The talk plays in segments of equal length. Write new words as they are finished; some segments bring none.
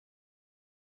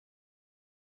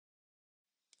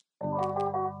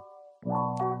Welcome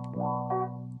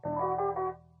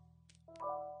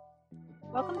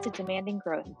to Demanding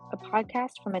Growth, a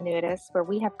podcast from Annuitas where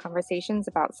we have conversations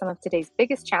about some of today's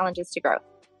biggest challenges to growth.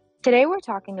 Today, we're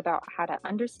talking about how to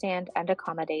understand and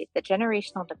accommodate the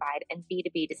generational divide in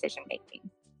B2B decision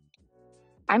making.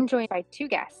 I'm joined by two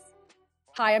guests.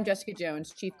 Hi, I'm Jessica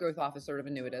Jones, Chief Growth Officer of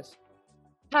Annuitas.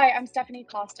 Hi, I'm Stephanie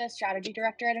Costa, Strategy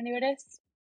Director at Annuitas.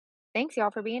 Thanks,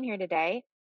 y'all, for being here today.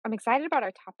 I'm excited about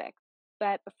our topic,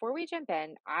 but before we jump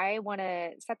in, I want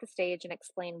to set the stage and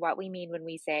explain what we mean when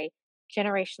we say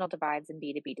generational divides in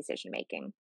B2B decision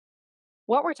making.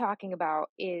 What we're talking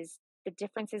about is the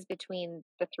differences between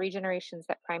the three generations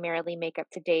that primarily make up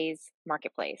today's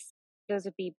marketplace. Those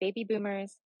would be baby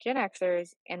boomers, Gen Xers,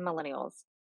 and millennials.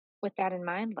 With that in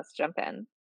mind, let's jump in.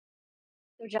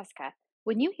 So, Jessica,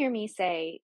 when you hear me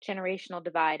say generational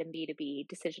divide in B2B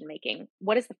decision making,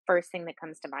 what is the first thing that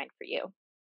comes to mind for you?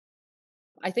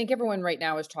 I think everyone right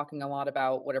now is talking a lot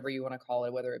about whatever you want to call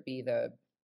it, whether it be the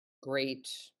great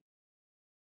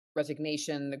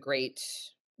resignation, the great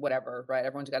whatever, right?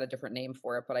 Everyone's got a different name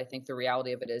for it, but I think the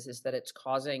reality of it is that it's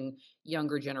causing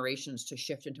younger generations to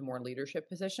shift into more leadership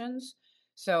positions.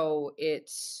 So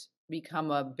it's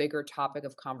become a bigger topic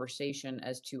of conversation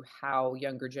as to how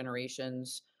younger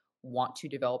generations want to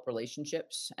develop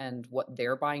relationships and what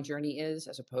their buying journey is,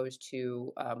 as opposed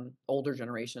to older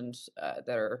generations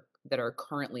that are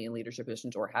currently in leadership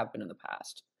positions or have been in the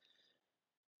past.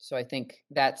 So I think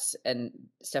and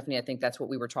Stephanie, I think that's what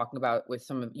we were talking about with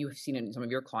you've seen it in some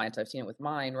of your clients. I've seen it with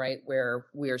mine, right? Where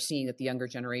we are seeing that the younger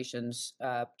generations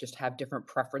just have different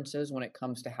preferences when it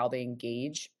comes to how they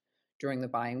engage during the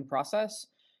buying process.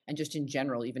 And just in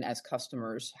general, even as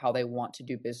customers, how they want to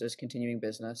do business, continuing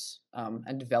business,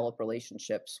 and develop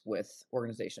relationships with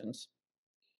organizations.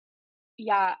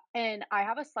 Yeah, and I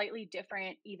have a slightly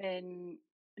different, even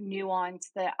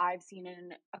nuance that I've seen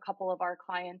in a couple of our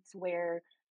clients where,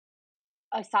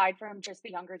 aside from just the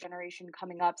younger generation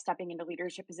coming up, stepping into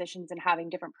leadership positions and having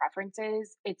different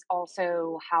preferences, it's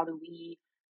also how do we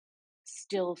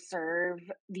still serve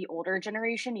the older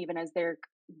generation, even as they're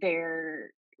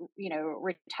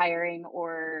retiring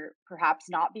or perhaps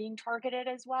not being targeted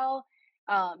as well.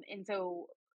 And so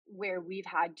where we've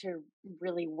had to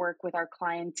really work with our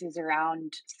clients is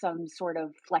around some sort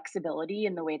of flexibility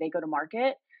in the way they go to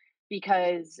market,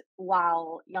 because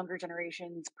while younger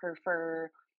generations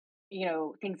prefer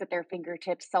things at their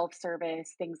fingertips,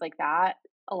 self-service, things like that,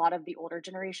 a lot of the older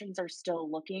generations are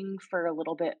still looking for a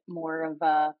little bit more of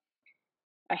a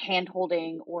hand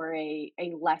holding or a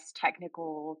less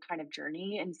technical kind of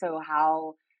journey. And so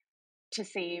how to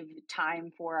save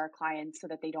time for our clients so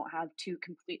that they don't have two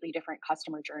completely different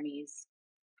customer journeys,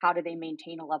 how do they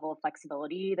maintain a level of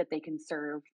flexibility that they can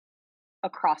serve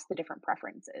across the different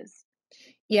preferences?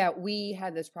 Yeah, we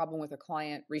had this problem with a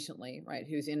client recently, right?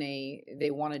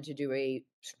 They wanted to do a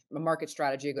market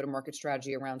strategy, a go-to-market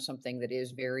strategy around something that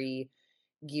is very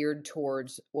geared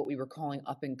towards what we were calling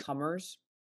up and comers,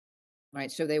 right?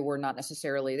 So they were not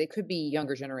necessarily, they could be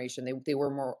younger generation. They were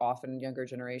more often younger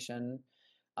generation.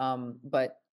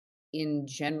 But in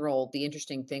general, the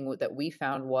interesting thing that we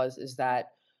found is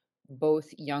that both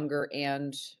younger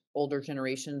and older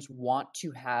generations want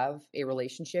to have a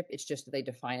relationship. It's just that they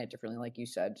define it differently, like you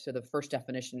said. So the first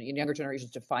definition, younger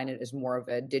generations define it as more of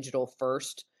a digital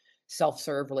first,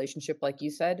 self-serve relationship, like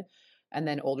you said. And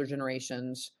then older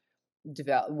generations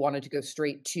wanted to go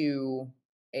straight to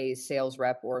a sales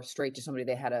rep or straight to somebody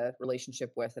they had a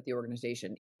relationship with at the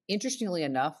organization. Interestingly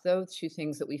enough, though, two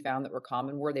things that we found that were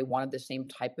common were they wanted the same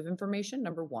type of information,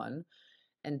 number one,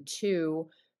 and two,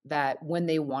 that when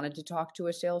they wanted to talk to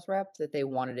a sales rep, that they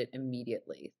wanted it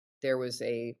immediately. There was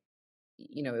it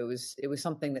was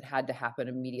something that had to happen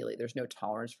immediately. There's no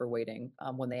tolerance for waiting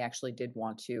when they actually did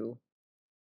want to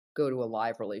go to a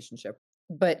live relationship.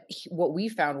 But what we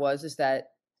found is that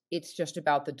it's just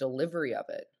about the delivery of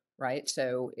it, right?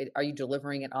 So are you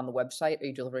delivering it on the website? Are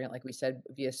you delivering it, like we said,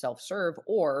 via self-serve?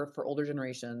 Or for older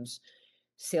generations,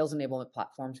 sales enablement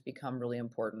platforms become really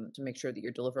important to make sure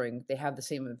that they have the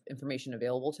same information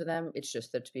available to them. It's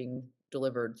just that it's being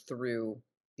delivered through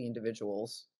the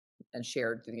individuals and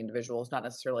shared through the individuals, not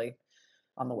necessarily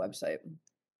on the website.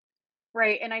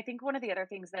 Right. And I think one of the other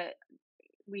things that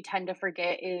we tend to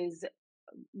forget is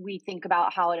we think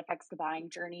about how it affects the buying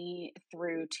journey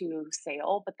through to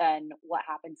sale, but then what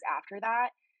happens after that?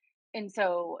 And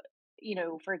so,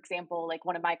 for example, like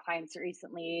one of my clients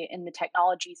recently in the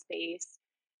technology space,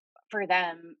 for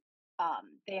them,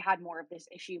 they had more of this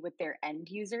issue with their end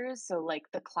users. So, like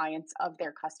the clients of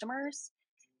their customers.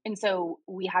 And so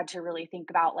we had to really think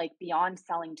about, like, beyond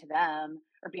selling to them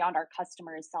or beyond our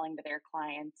customers selling to their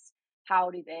clients, how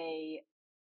do they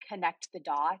connect the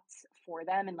dots for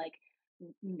them and like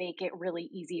make it really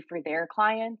easy for their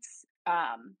clients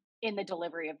in the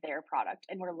delivery of their product.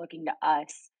 And we're looking to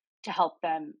us to help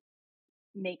them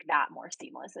make that more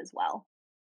seamless as well.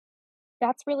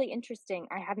 That's really interesting.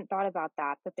 I hadn't thought about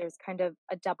that, that there's kind of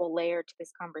a double layer to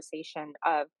this conversation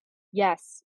of,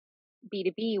 yes,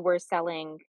 B2B, we're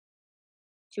selling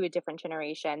to a different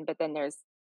generation, but then there's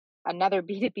another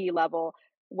B2B level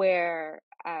where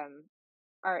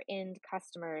our end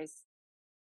customers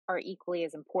are equally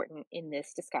as important in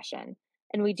this discussion.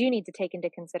 And we do need to take into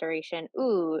consideration,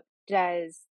 ooh,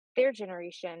 does their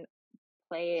generation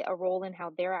play a role in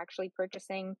how they're actually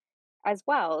purchasing as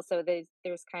well? So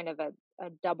there's kind of a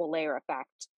double layer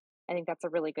effect. I think that's a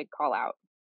really good call out.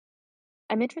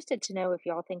 I'm interested to know if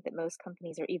y'all think that most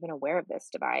companies are even aware of this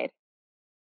divide.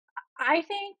 I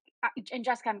think, and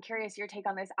Jessica, I'm curious your take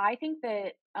on this. I think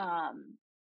that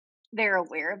they're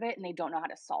aware of it and they don't know how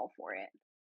to solve for it.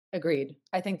 Agreed.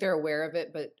 I think they're aware of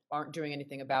it, but aren't doing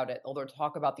anything about it. Or they'll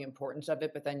talk about the importance of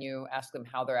it, but then you ask them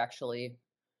how they're actually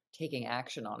taking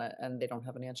action on it, and they don't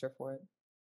have an answer for it.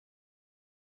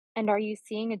 And are you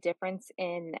seeing a difference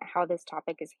in how this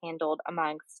topic is handled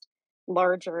amongst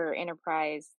larger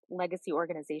enterprise legacy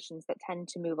organizations that tend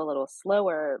to move a little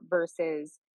slower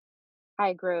versus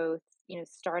high growth,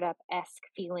 startup-esque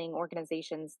feeling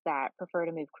organizations that prefer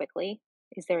to move quickly?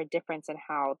 Is there a difference in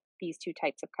how these two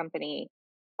types of company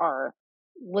are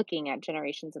looking at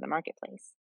generations in the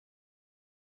marketplace?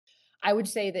 I would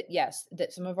say that yes,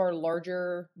 that some of our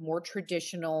larger, more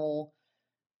traditional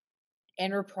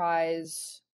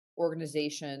enterprise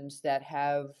organizations that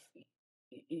have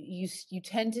you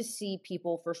tend to see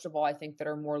people, first of all, I think, that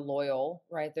are more loyal,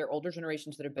 right? They're older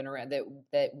generations that have been around,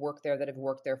 that work there, that have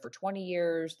worked there for 20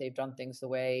 years. They've done things the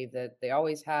way that they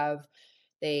always have.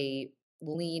 They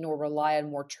lean or rely on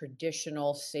more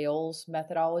traditional sales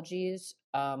methodologies,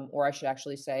 or I should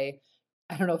actually say,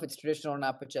 I don't know if it's traditional or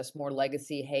not, but just more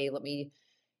legacy. Hey,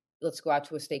 let's go out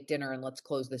to a steak dinner and let's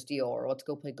close this deal, or let's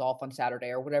go play golf on Saturday,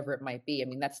 or whatever it might be. I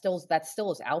mean, that still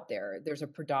is out there. There's a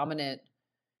predominant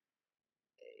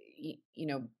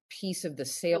piece of the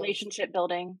sales. Relationship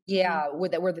building. Yeah,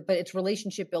 with that, but it's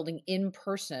relationship building in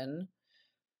person,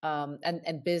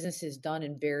 and business is done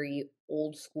in very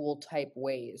old school type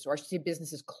ways, or I should say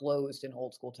business is closed in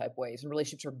old school type ways, and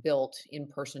relationships are built in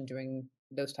person doing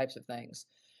those types of things.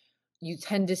 You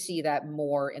tend to see that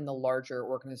more in the larger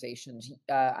organizations.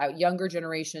 Younger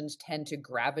generations tend to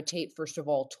gravitate, first of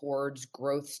all, towards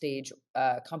growth stage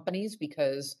companies,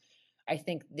 because I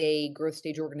think growth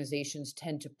stage organizations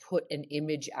tend to put an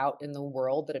image out in the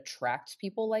world that attracts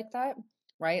people like that,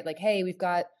 right? Like, hey, we've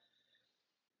got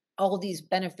all of these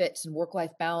benefits and work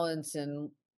life balance, and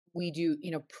we do,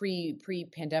 pre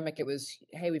pandemic, it was,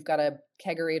 hey, we've got a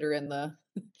kegerator in the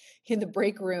in the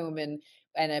break room, and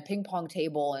a ping pong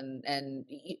table, and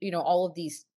all of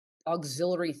these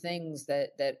auxiliary things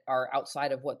that are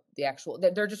outside of what the actual,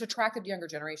 that they're just attracted to younger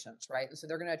generations, right? And so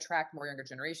they're going to attract more younger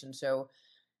generations. So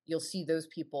you'll see those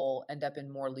people end up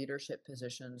in more leadership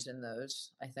positions in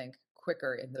those, I think,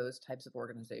 quicker in those types of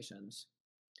organizations.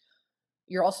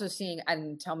 You're also seeing,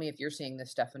 and tell me if you're seeing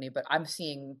this, Stephanie, but I'm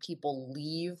seeing people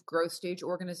leave growth stage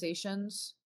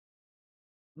organizations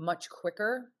much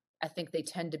quicker. I think they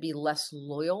tend to be less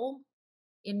loyal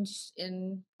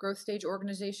in growth stage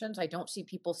organizations. I don't see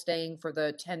people staying for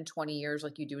the 10, 20 years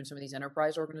like you do in some of these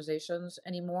enterprise organizations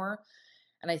anymore.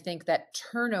 And I think that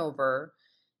turnover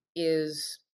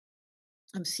is,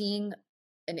 I'm seeing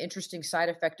an interesting side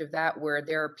effect of that, where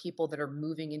there are people that are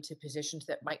moving into positions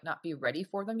that might not be ready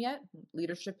for them yet,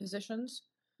 leadership positions.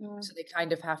 Mm. So they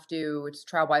kind of have to, it's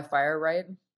trial by fire, right?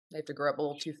 They have to grow up a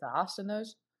little too fast in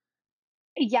those.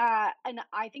 Yeah, and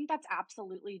I think that's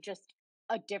absolutely just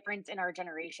a difference in our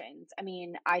generations. I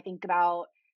mean, I think about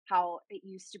how it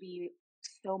used to be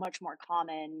so much more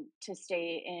common to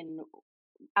stay in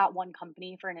at one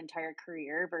company for an entire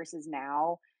career versus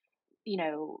now, you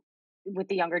know, with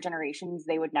the younger generations,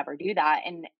 they would never do that.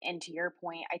 And to your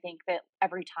point, I think that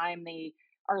every time they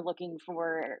are looking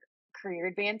for career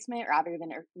advancement rather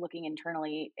than looking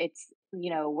internally, it's,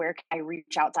 where can I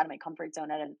reach outside of my comfort zone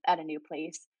at a new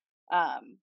place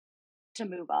um, to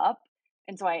move up?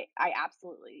 And so I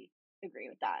absolutely agree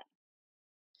with that.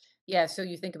 Yeah, so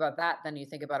you think about that, then you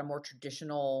think about a more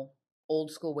traditional old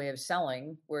school way of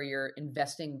selling, where you're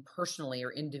investing personally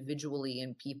or individually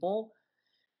in people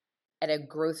at a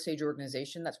growth stage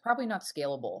organization. That's probably not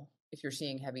scalable if you're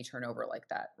seeing heavy turnover like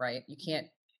that, right? You can't,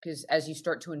 Mhm. because as you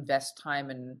start to invest time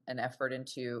and effort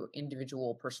into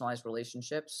individual personalized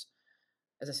relationships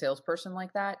as a salesperson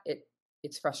like that,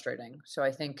 it's frustrating. So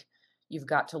I think you've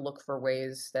got to look for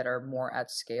ways that are more at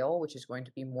scale, which is going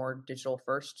to be more digital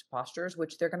first postures,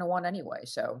 which they're going to want anyway.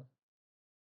 So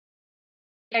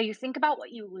Yeah, you think about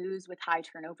what you lose with high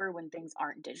turnover when things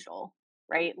aren't digital,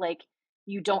 right? Like,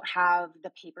 you don't have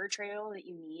the paper trail that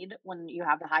you need when you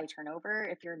have the high turnover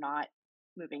if you're not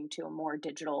moving to a more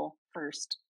digital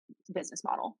first business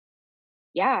model.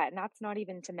 Yeah, and that's not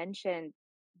even to mention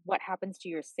what happens to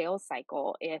your sales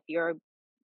cycle if your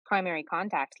primary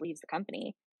contact leaves the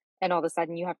company and all of a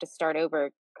sudden you have to start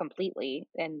over completely,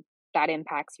 and that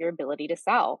impacts your ability to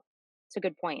sell. It's a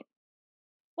good point.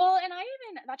 Well, and I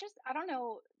even that just I don't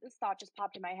know, this thought just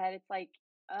popped in my head. It's like,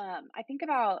 I think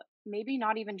about maybe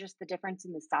not even just the difference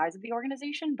in the size of the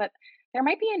organization, but there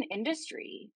might be an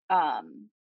industry,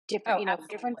 different, oh,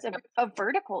 difference absolutely. of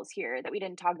verticals here that we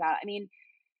didn't talk about. I mean,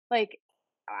 like,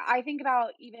 I think about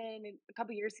even a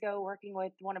couple years ago working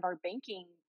with one of our banking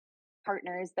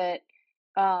partners that,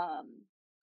 um,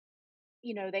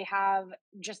 they have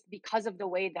just because of the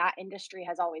way that industry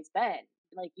has always been,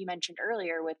 like you mentioned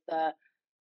earlier with the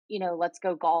let's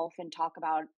go golf and talk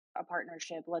about a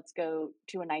partnership. Let's go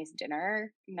to a nice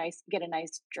dinner, get a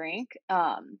nice drink,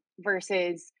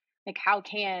 versus like, how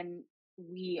can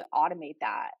we automate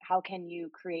that? How can you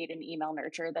create an email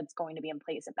nurture that's going to be in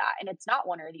place of that? And it's not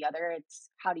one or the other, it's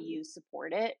how do you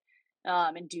support it,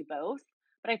 and do both.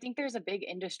 But I think there's a big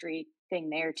industry thing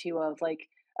there too of like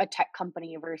a tech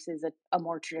company versus a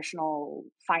more traditional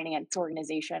finance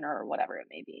organization or whatever it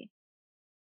may be.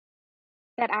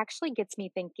 That actually gets me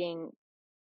thinking,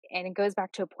 and it goes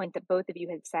back to a point that both of you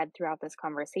had said throughout this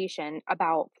conversation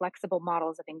about flexible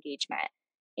models of engagement.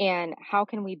 And how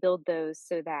can we build those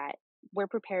so that we're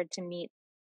prepared to meet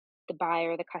the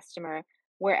buyer, the customer,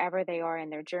 wherever they are in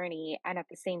their journey. And at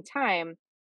the same time,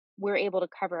 we're able to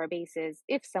cover our bases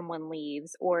if someone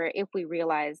leaves or if we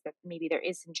realize that maybe there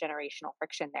is some generational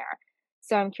friction there.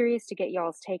 So I'm curious to get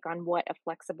y'all's take on what a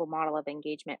flexible model of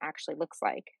engagement actually looks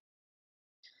like.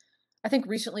 I think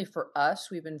recently for us,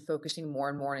 we've been focusing more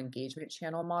and more on engagement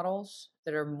channel models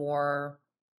that are more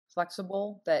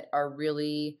flexible, that are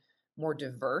really more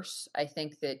diverse. I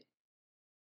think that,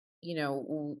 you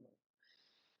know,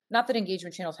 not that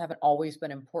engagement channels haven't always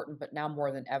been important, but now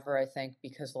more than ever, I think,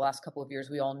 because the last couple of years,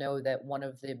 we all know that one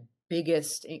of the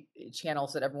biggest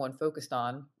channels that everyone focused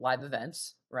on, live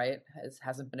events, right,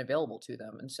 hasn't been available to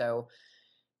them. And so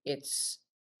it's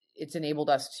it's enabled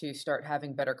us to start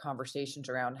having better conversations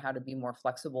around how to be more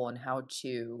flexible and how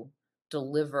to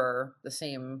deliver the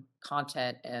same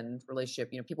content and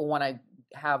relationship. People want to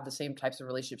have the same types of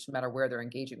relationships no matter where they're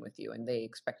engaging with you, and they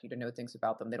expect you to know things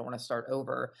about them. They don't want to start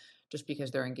over just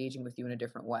because they're engaging with you in a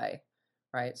different way,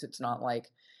 right? So it's not like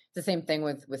the same thing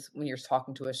with when you're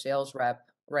talking to a sales rep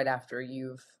right after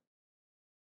you've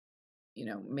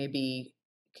maybe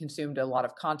consumed a lot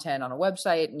of content on a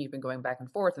website and you've been going back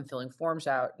and forth and filling forms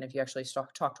out. And if you actually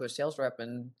talk to a sales rep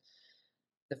and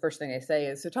the first thing they say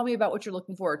is, so tell me about what you're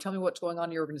looking for, or tell me what's going on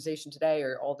in your organization today,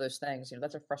 or all those things,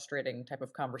 that's a frustrating type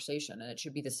of conversation. And it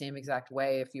should be the same exact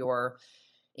way if you're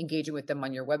engaging with them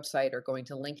on your website or going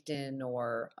to LinkedIn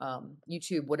or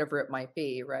YouTube, whatever it might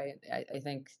be, right? I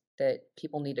think that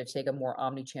people need to take a more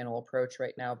omni-channel approach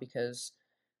right now because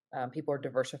people are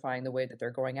diversifying the way that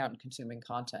they're going out and consuming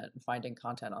content and finding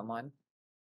content online.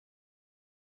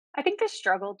 I think the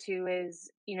struggle too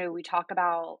is, we talk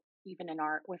about even in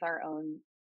our with our own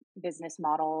business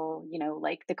model,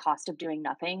 like the cost of doing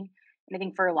nothing. And I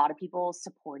think for a lot of people,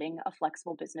 supporting a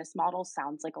flexible business model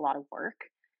sounds like a lot of work,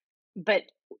 but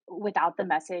without the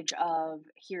message of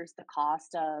here's the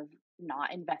cost of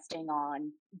not investing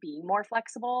on being more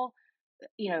flexible,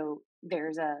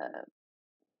 there's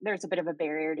a bit of a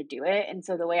barrier to do it. And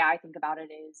so the way I think about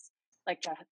it is like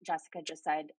Jessica just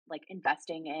said, like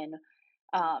investing in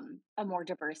a more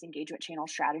diverse engagement channel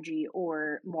strategy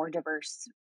or more diverse,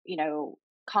 you know,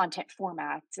 content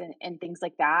formats and things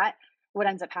like that. What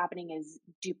ends up happening is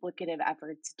duplicative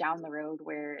efforts down the road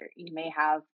where you may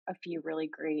have a few really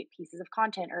great pieces of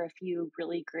content or a few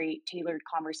really great tailored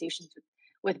conversations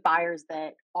with buyers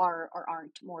that are or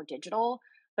aren't more digital.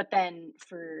 But then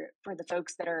for the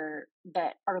folks that are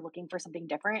looking for something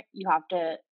different, you have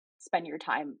to spend your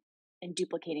time in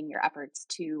duplicating your efforts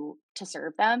to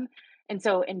serve them. And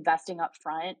so investing up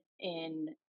front in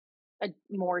a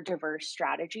more diverse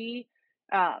strategy,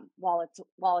 while it's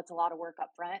a lot of work up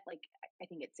front, like I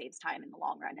think it saves time in the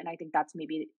long run. And I think that's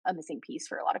maybe a missing piece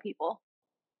for a lot of people.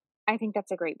 I think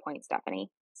that's a great point, Stephanie.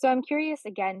 So I'm curious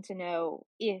again to know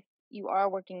if you are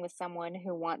working with someone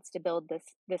who wants to build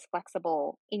this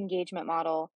flexible engagement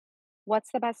model,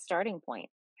 what's the best starting point?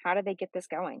 How do they get this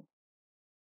going?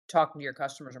 Talking to your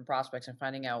customers and prospects and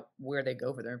finding out where they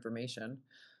go for their information.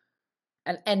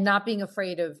 and not being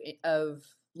afraid of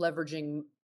leveraging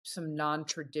some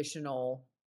non-traditional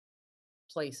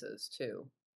places too,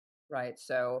 right?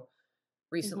 So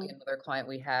recently, Mhm. another client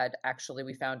we had, actually,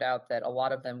 we found out that a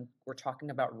lot of them were talking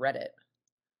about Reddit,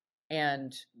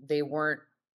 and they weren't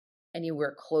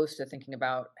anywhere close to thinking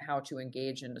about how to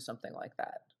engage into something like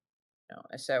that.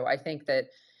 And so I think that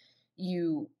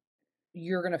you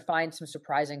you're going to find some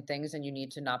surprising things, and you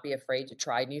need to not be afraid to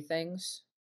try new things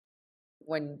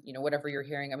when, whatever you're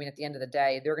hearing. I mean, at the end of the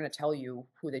day, they're going to tell you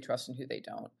who they trust and who they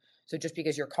don't. So just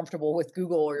because you're comfortable with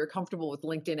Google or you're comfortable with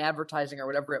LinkedIn advertising or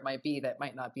whatever it might be, that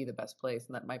might not be the best place,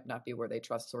 and that might not be where they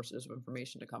trust sources of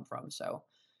information to come from. So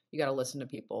you got to listen to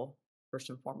people first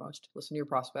and foremost. Listen to your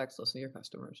prospects, listen to your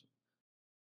customers.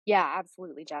 Yeah,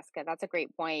 absolutely, Jessica. That's a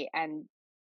great point and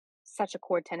such a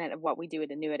core tenet of what we do at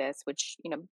Annuitas, which,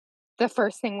 the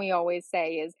first thing we always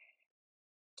say is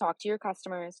talk to your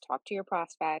customers, talk to your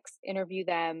prospects, interview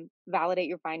them, validate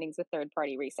your findings with third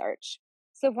party research.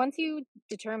 So once you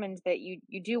determined that you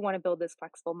do want to build this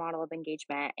flexible model of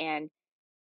engagement and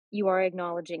you are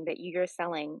acknowledging that you're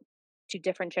selling to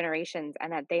different generations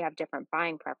and that they have different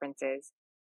buying preferences,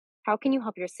 how can you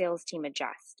help your sales team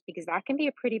adjust? Because that can be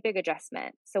a pretty big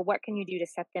adjustment. So what can you do to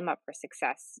set them up for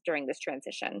success during this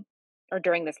transition or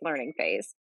during this learning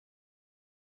phase?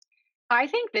 I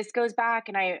think this goes back,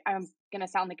 and I'm gonna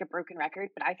sound like a broken record,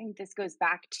 but I think this goes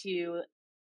back to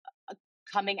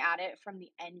coming at it from the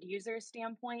end user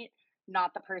standpoint,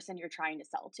 not the person you're trying to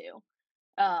sell to.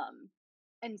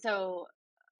 And so,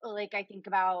 like, I think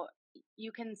about,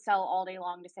 you can sell all day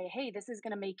long to say, hey, this is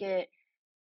going to make it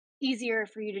easier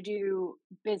for you to do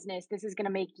business. This is going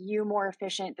to make you more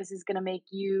efficient. This is going to make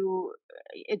you,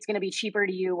 it's going to be cheaper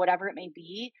to you, whatever it may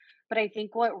be. But I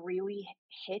think what really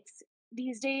hits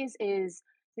these days is,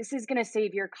 this is going to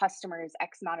save your customers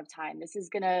X amount of time. This is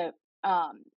going to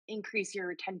increase your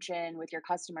retention with your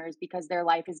customers because their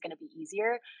life is going to be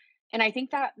easier. And I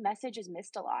think that message is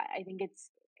missed a lot. I think it's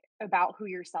about who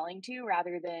you're selling to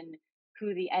rather than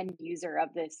who the end user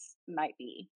of this might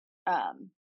be.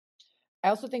 Um, I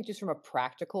also think, just from a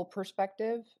practical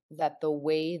perspective, that the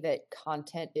way that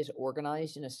content is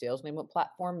organized in a sales enablement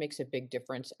platform makes a big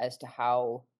difference as to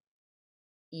how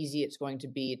easy it's going to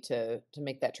be to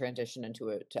make that transition into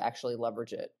it, to actually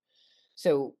leverage it.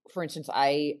 So, for instance,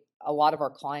 a lot of our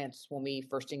clients, when we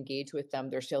first engage with them,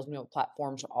 their sales enablement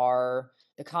platforms are,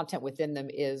 the content within them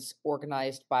is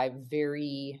organized by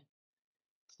very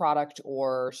product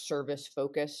or service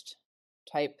focused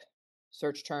type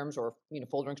search terms, or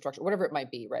foldering structure, whatever it might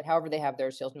be, right? However they have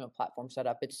their sales movement platform set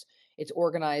up, it's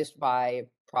organized by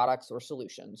products or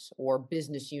solutions or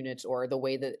business units, or the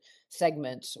way that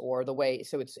segments, or the way,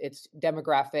 so it's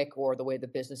demographic, or the way the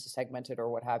business is segmented, or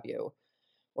what have you,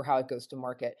 or how it goes to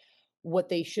market. What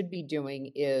they should be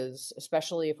doing is,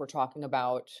 especially if we're talking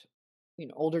about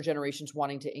older generations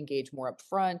wanting to engage more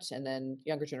upfront and then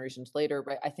younger generations later,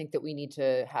 right? I think that we need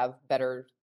to have better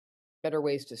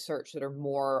ways to search that are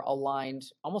more aligned,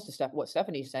 almost to what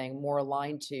Stephanie's saying, more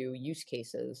aligned to use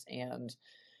cases and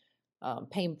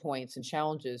pain points and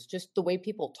challenges, just the way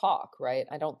people talk, right?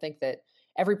 I don't think that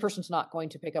every person's not going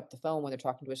to pick up the phone when they're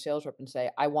talking to a sales rep and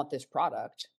say, I want this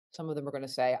product. Some of them are going to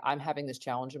say, I'm having this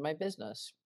challenge in my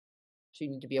business. So you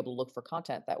need to be able to look for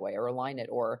content that way, or align it,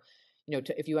 or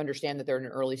if you understand that they're in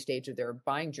an early stage of their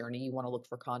buying journey, you want to look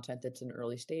for content that's an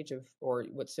early stage of, or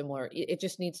what's similar. It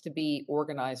just needs to be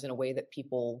organized in a way that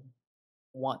people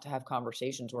want to have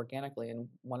conversations organically and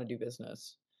want to do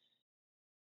business.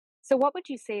 So what would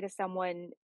you say to someone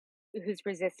who's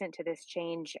resistant to this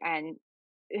change and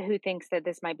who thinks that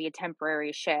this might be a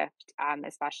temporary shift,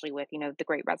 especially with, the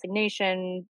great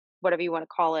resignation, whatever you want to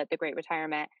call it, the great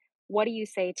retirement? What do you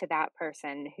say to that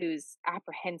person who's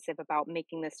apprehensive about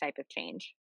making this type of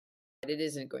change? It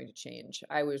isn't going to change.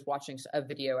 I was watching a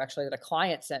video, actually, that a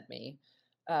client sent me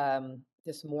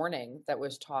this morning, that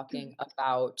was talking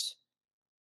about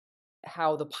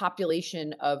how the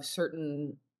population of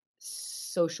certain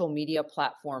social media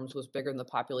platforms was bigger than the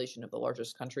population of the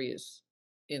largest countries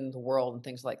in the world, and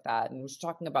things like that. And was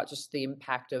talking about just the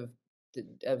impact of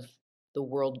the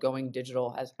world going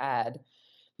digital has had.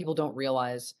 People don't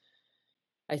realize,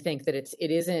 I think, that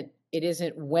it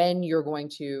isn't when you're going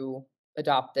to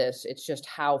adopt this, it's just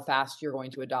how fast you're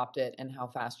going to adopt it and how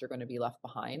fast you're going to be left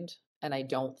behind. And I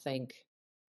don't think,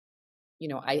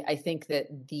 I think that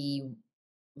the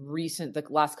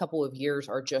last couple of years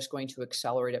are just going to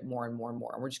accelerate it more and more and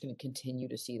more. And we're just going to continue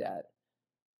to see that.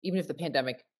 Even if the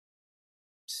pandemic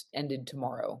ended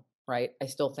tomorrow, right? I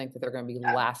still think that there are going to be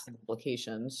yeah. lasting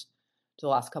implications to the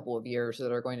last couple of years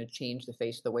that are going to change the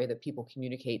face of the way that people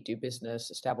communicate, do business,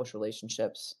 establish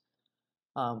relationships.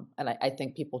 And I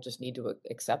think people just need to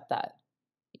accept that.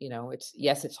 It's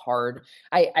yes, it's hard.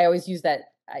 I always use that.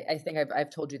 I think I've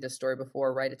told you this story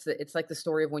before, right? It's like the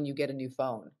story of when you get a new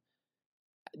phone.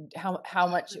 How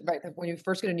much right like when you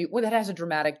first get a new well, that has a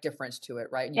dramatic difference to it,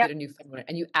 right? And you get Yep. a new phone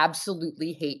and you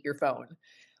absolutely hate your phone.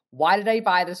 Why did I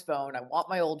buy this phone? I want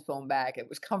my old phone back. It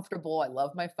was comfortable. I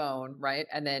love my phone, right?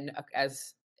 And then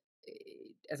as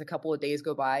a couple of days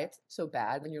go by, it's so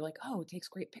bad. Then you're like, oh, it takes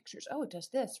great pictures. Oh, it does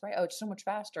this, right? Oh, it's so much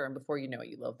faster. And before you know it,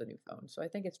 you love the new phone. So I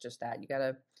think it's just that you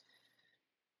gotta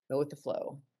go with the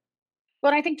flow.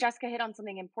 Well, I think Jessica hit on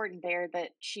something important there that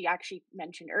she actually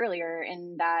mentioned earlier,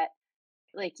 in that,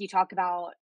 like, you talk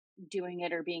about doing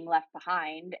it or being left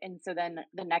behind. And so then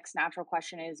the next natural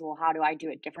question is, well, how do I do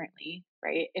it differently?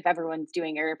 Right? If everyone's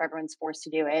doing it, or if everyone's forced to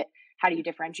do it, how do you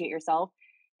differentiate yourself?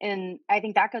 And I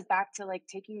think that goes back to like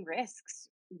taking risks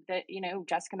that,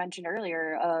 Jessica mentioned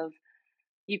earlier, of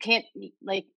you can't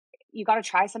like you got to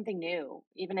try something new,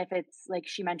 even if it's like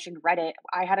she mentioned Reddit.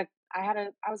 I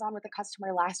was on with a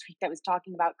customer last week that was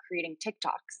talking about creating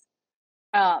TikToks.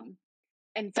 Um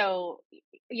and so,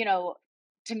 you know,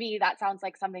 to me, that sounds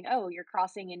like something, oh, you're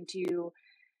crossing into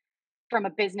from a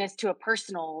business to a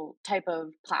personal type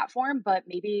of platform, but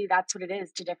maybe that's what it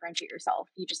is to differentiate yourself.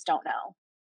 You just don't know.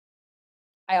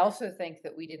 I also think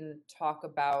that we didn't talk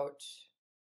about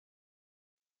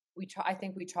I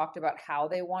think we talked about how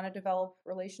they want to develop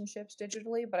relationships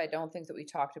digitally, but I don't think that we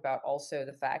talked about also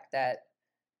the fact that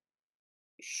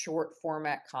short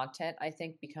format content, I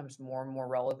think, becomes more and more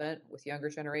relevant with younger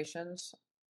generations.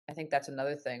 I think that's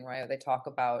another thing, right? They talk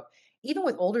about even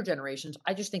with older generations,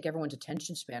 I just think everyone's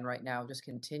attention span right now just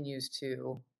continues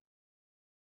to,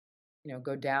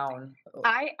 go down.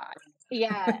 I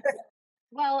Yeah.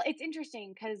 Well, it's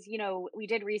interesting because, we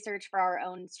did research for our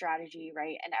own strategy,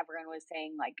 right? And everyone was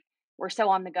saying, like, we're so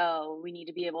on the go. We need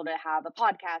to be able to have a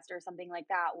podcast or something like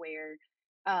that where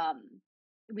um,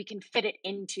 we can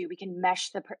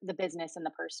mesh the business and the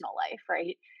personal life,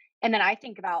 right? And then I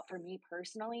think about, for me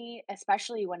personally,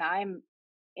 especially when I'm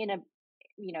in a,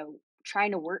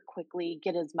 trying to work quickly,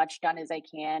 get as much done as I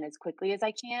can, as quickly as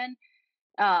I can.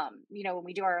 When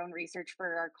we do our own research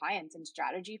for our clients in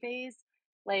strategy phase,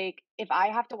 like, if I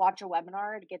have to watch a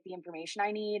webinar to get the information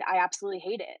I need, I absolutely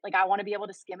hate it. Like, I want to be able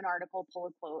to skim an article, pull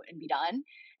a quote, and be done.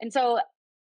 And so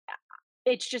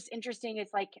it's just interesting.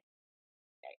 It's like,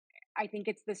 I think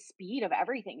it's the speed of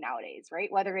everything nowadays,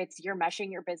 right? Whether it's you're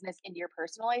meshing your business into your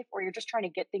personal life, or you're just trying to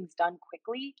get things done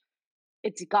quickly,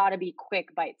 it's got to be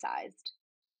quick, bite sized.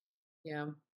 Yeah.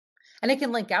 And it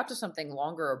can link out to something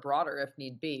longer or broader if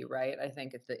need be, right? I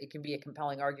think it can be a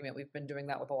compelling argument. We've been doing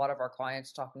that with a lot of our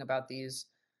clients, talking about these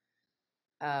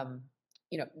um,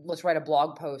 let's write a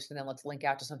blog post and then let's link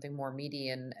out to something more meaty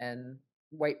and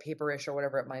white paperish or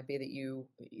whatever it might be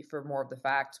that for more of the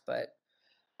facts. But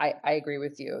I agree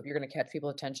with you. If you're going to catch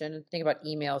people's attention, think about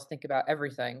emails, think about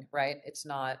everything, right? It's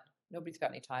not, nobody's got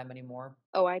any time anymore.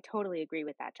 Oh, I totally agree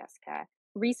with that, Jessica.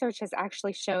 Research has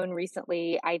actually shown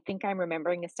recently, I think I'm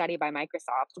remembering a study by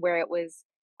Microsoft where it was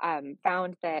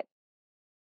found that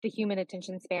the human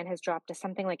attention span has dropped to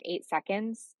something like 8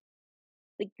 seconds.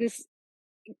 Like this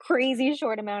crazy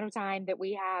short amount of time that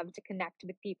we have to connect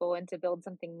with people and to build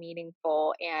something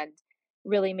meaningful and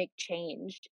really make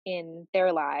change in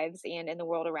their lives and in the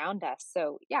world around us.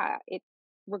 So, yeah,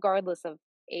 regardless of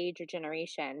age or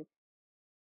generation,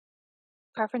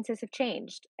 preferences have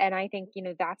changed. And I think,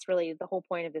 that's really the whole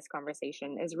point of this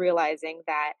conversation, is realizing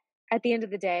that at the end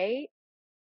of the day,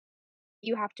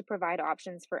 you have to provide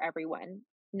options for everyone,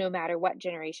 no matter what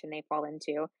generation they fall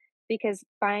into, because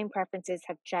buying preferences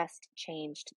have just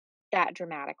changed that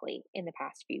dramatically in the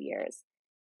past few years.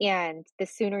 And the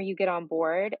sooner you get on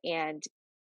board and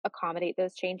accommodate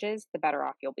those changes, the better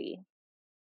off you'll be.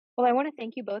 Well, I want to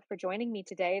thank you both for joining me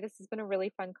today. This has been a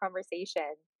really fun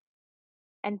conversation.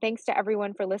 And thanks to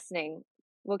everyone for listening.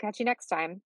 We'll catch you next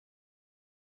time.